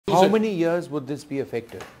How many years would this be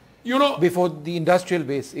effective? Before the industrial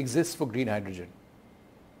base exists for green hydrogen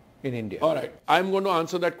in India? All right. I'm going to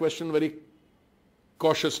answer that question very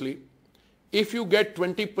cautiously. If you get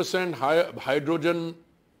 20% hydrogen,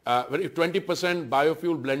 20%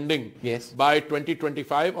 biofuel blending by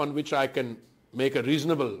 2025, on which I can make a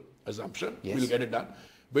reasonable assumption, we'll get it done.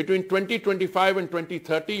 Between 2025 and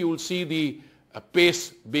 2030, you will see the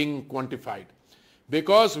pace being quantified.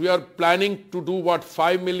 Because we are planning to do what,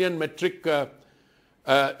 5 million metric,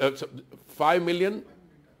 5 million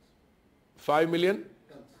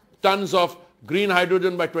tons of green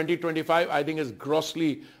hydrogen by 2025, I think is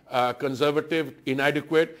grossly conservative,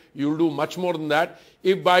 inadequate. You'll do much more than that.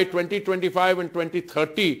 If by 2025 and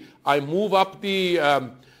 2030, I move up the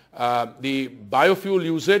biofuel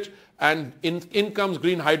usage and in comes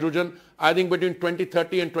green hydrogen, I think between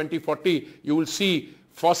 2030 and 2040, you will see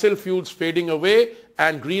fossil fuels fading away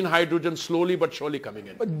and green hydrogen slowly but surely coming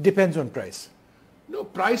in. But depends on price. No,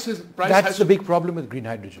 price That's the big problem with green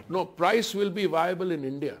hydrogen. No, price will be viable in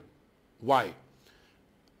India. Why?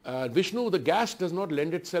 Vishnu, the gas does not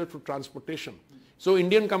lend itself to transportation. So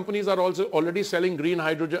Indian companies are also already selling green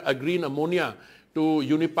hydrogen, green ammonia to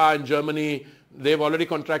Unipa in Germany. They've already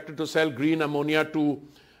contracted to sell green ammonia to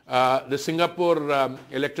the Singapore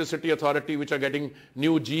Electricity Authority, which are getting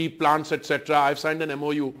new GE plants, etc. I've signed an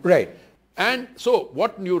MOU. Right. And so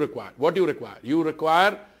what do you require? What do you require? You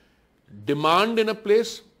require demand in a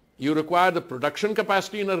place, you require the production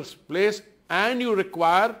capacity in a place, and you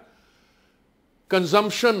require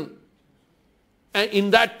consumption in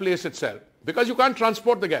that place itself. Because you can't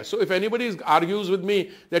transport the gas. So if anybody argues with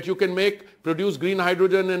me that you can produce green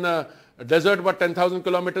hydrogen in a desert about 10,000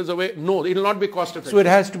 kilometers away, no, it will not be cost effective. So it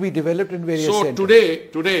has to be developed in various centers. So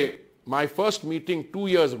today, my first meeting 2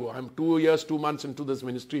 years ago, I'm 2 years, 2 months into this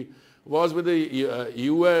ministry, was with the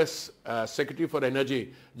US Secretary for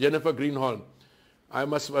Energy, Jennifer Greenhalgh. I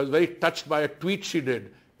was very touched by a tweet she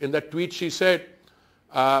did. In that tweet she said,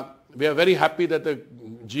 we are very happy that the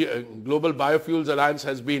Global Biofuels Alliance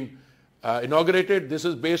has been inaugurated. This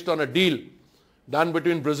is based on a deal done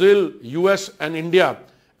between Brazil, US and India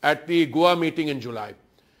at the Goa meeting in July.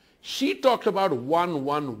 She talked about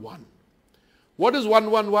 111. What is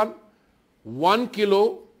 111? 1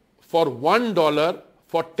 kilo for $1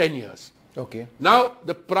 for 10 years. Okay. Now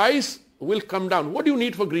the price will come down. What do you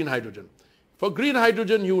need for green hydrogen? For green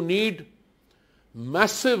hydrogen, you need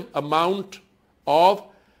massive amount of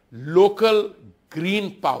local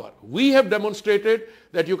green power. We have demonstrated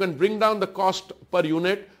that you can bring down the cost per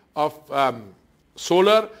unit of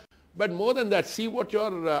solar, but more than that, see what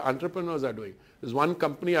your entrepreneurs are doing. There's one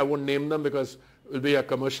company, I won't name them because it will be a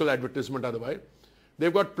commercial advertisement otherwise.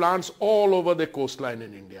 They've got plants all over the coastline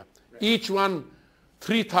in India. Right. Each one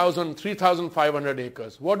 3,500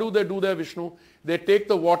 acres. What do they do there, Vishnu? They take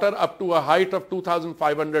the water up to a height of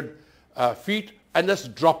 2,500 feet and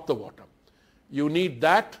just drop the water. You need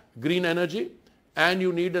that green energy and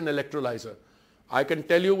you need an electrolyzer. I can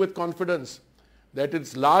tell you with confidence that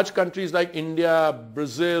it's large countries like India,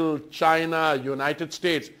 Brazil, China, United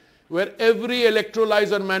States, where every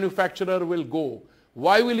electrolyzer manufacturer will go.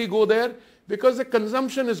 Why will he go there? Because the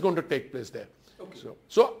consumption is going to take place there. Okay.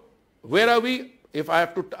 So where are we? If I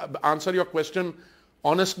have to answer your question,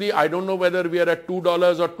 honestly, I don't know whether we are at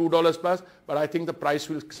 $2 or $2 plus, but I think the price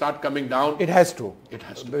will start coming down. It has to. It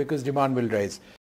has to. Because demand will rise.